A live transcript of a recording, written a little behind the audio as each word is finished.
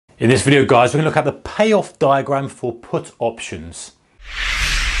In this video, guys, we're going to look at the payoff diagram for put options.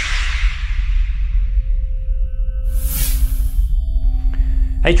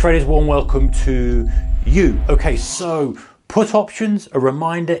 Hey traders, warm welcome to you. Okay, so put options, a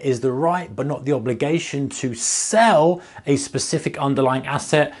reminder, is the right but not the obligation to sell a specific underlying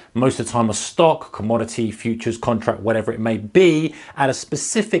asset, most of the time a stock, commodity, futures, contract, whatever it may be, at a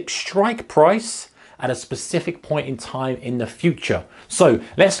specific strike price at a specific point in time in the future. So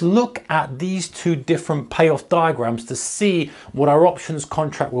let's look at these two different payoff diagrams to see what our options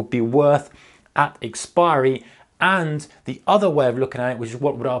contract will be worth at expiry, and the other way of looking at it, which is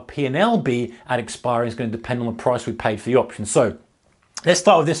what would our P&L be at expiry, is going to depend on the price we paid for the option. So let's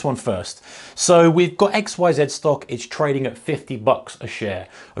start with this one first. So we've got XYZ stock, it's trading at 50 bucks a share,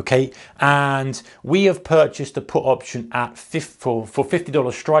 okay? And we have purchased a put option at for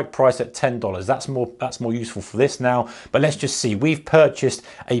 $50 strike price at $10. That's more useful for this now, but let's just see. We've purchased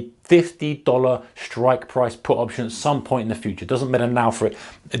a $50 strike price put option at some point in the future. It doesn't matter now for it.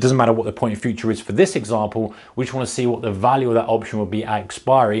 It doesn't matter what the point in future is for this example. We just want to see what the value of that option will be at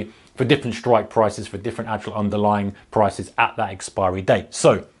expiry for different strike prices, for different actual underlying prices at that expiry date.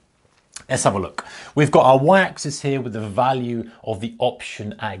 So let's have a look. We've got our y-axis here with the value of the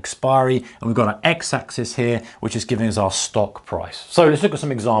option at expiry, and we've got our x-axis here, which is giving us our stock price. So let's look at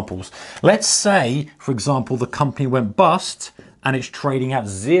some examples. Let's say, for example, the company went bust and it's trading at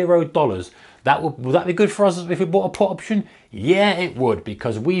 $0. Would that be good for us if we bought a put option? Yeah, it would,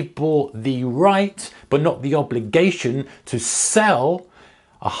 because we've bought the right but not the obligation to sell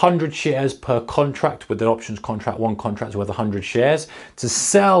 100 shares per contract. With an options contract, one contract is worth 100 shares, to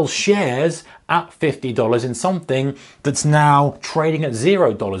sell shares at $50 in something that's now trading at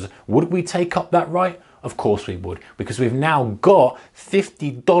 $0. Would we take up that right? Of course we would, because we've now got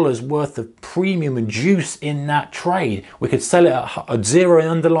 $50 worth of premium and juice in that trade. We could sell it at 0 in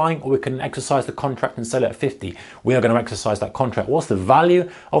underlying, or we can exercise the contract and sell it at 50. We are going to exercise that contract. What's the value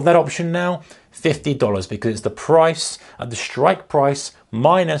of that option now? $50, because it's the price at the strike price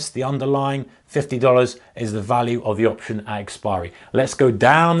minus the underlying. $50 is the value of the option at expiry. Let's go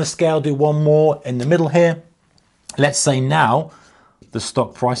down the scale, do one more in the middle here. Let's say now the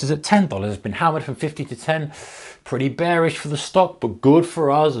stock price is at $10. It's been hammered from 50 to 10. Pretty bearish for the stock, but good for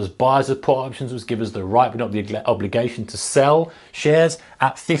us as buyers of put options, which give us the right but not the obligation to sell shares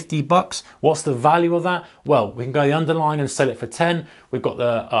at 50 bucks. What's the value of that? Well, we can go the underlying and sell it for 10. We've got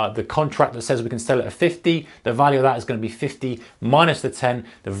the contract that says we can sell it at 50. The value of that is going to be 50 minus the 10.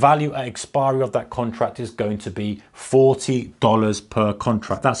 The value at expiry of that contract is going to be $40 per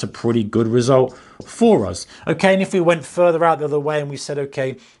contract. That's a pretty good result for us. Okay, and if we went further out the other way and we said,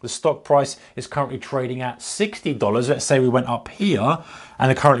 okay, the stock price is currently trading at $60. Let's say we went up here and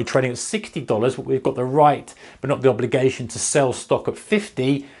they're currently trading at $60, but we've got the right but not the obligation to sell stock at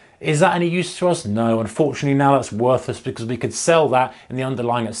 50. Is that any use to us? No, unfortunately now that's worthless, because we could sell that in the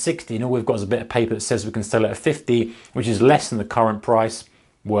underlying at 60 and all we've got is a bit of paper that says we can sell it at 50, which is less than the current price.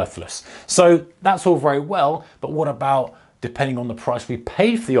 Worthless. So that's all very well, but what about depending on the price we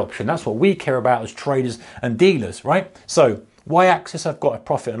paid for the option? That's what we care about as traders and dealers, right? So y-axis, I've got a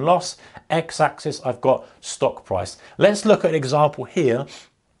profit and loss. X-axis, I've got stock price. Let's look at an example here.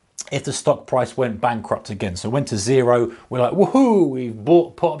 If the stock price went bankrupt again, so went to 0, we're like, woohoo, we've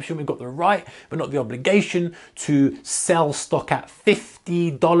bought put option, we've got the right but not the obligation to sell stock at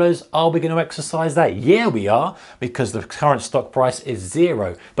 $50. Are we going to exercise that? Yeah, we are, because the current stock price is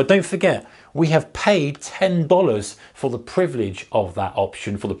 0. But don't forget, we have paid $10 for the privilege of that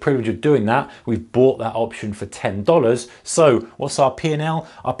option, for the privilege of doing that. We've bought that option for $10. So what's our P&L?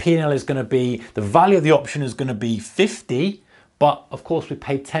 Our P&L is going to be, the value of the option is going to be 50. But of course we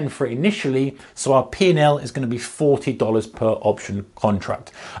paid 10 for it initially, so our P&L is going to be $40 per option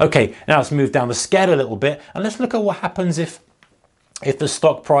contract. Okay, now let's move down the scale a little bit and let's look at what happens if the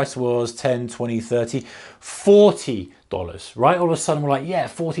stock price was 10, 20, 30, $40, right? All of a sudden we're like, yeah,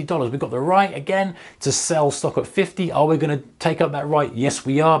 $40. We've got the right again to sell stock at 50. Are we going to take up that right? Yes,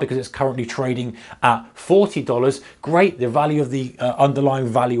 we are, because it's currently trading at $40. Great, the value of the underlying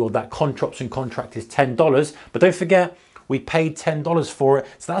value of that option contract is $10, but don't forget, we paid $10 for it,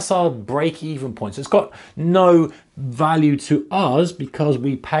 so that's our break-even point. So it's got no value to us because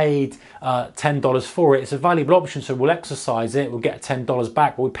we paid $10 for it. It's a valuable option, so we'll exercise it. We'll get $10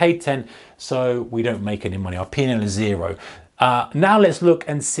 back, but we paid 10, so we don't make any money. Our P&L is 0. Now let's look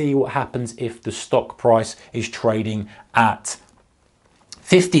and see what happens if the stock price is trading at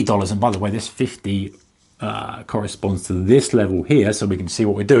 $50. And by the way, this 50 corresponds to this level here, so we can see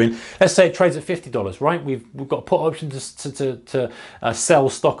what we're doing. Let's say it trades at $50, right? We've got a put option to sell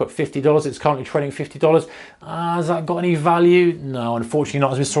stock at $50. It's currently trading at $50. Has that got any value? No, unfortunately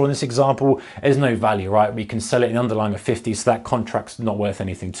not. As we saw in this example, there's no value, right? We can sell it in underlying at 50, so that contract's not worth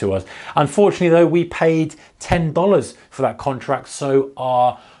anything to us. Unfortunately though, we paid $10 for that contract, so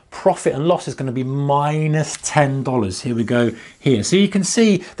our profit and loss is going to be minus $10. Here we go here. So you can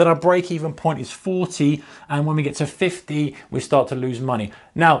see that our break-even point is 40, and when we get to 50, we start to lose money.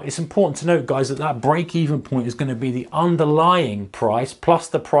 Now, it's important to note, guys, that that break-even point is going to be the underlying price plus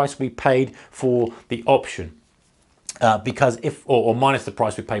the price we paid for the option. Because or minus the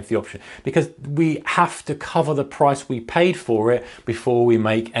price we paid for the option, because we have to cover the price we paid for it before we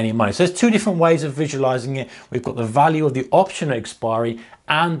make any money. So there's two different ways of visualizing it. We've got the value of the option at expiry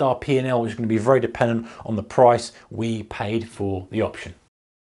and our P&L, which is going to be very dependent on the price we paid for the option.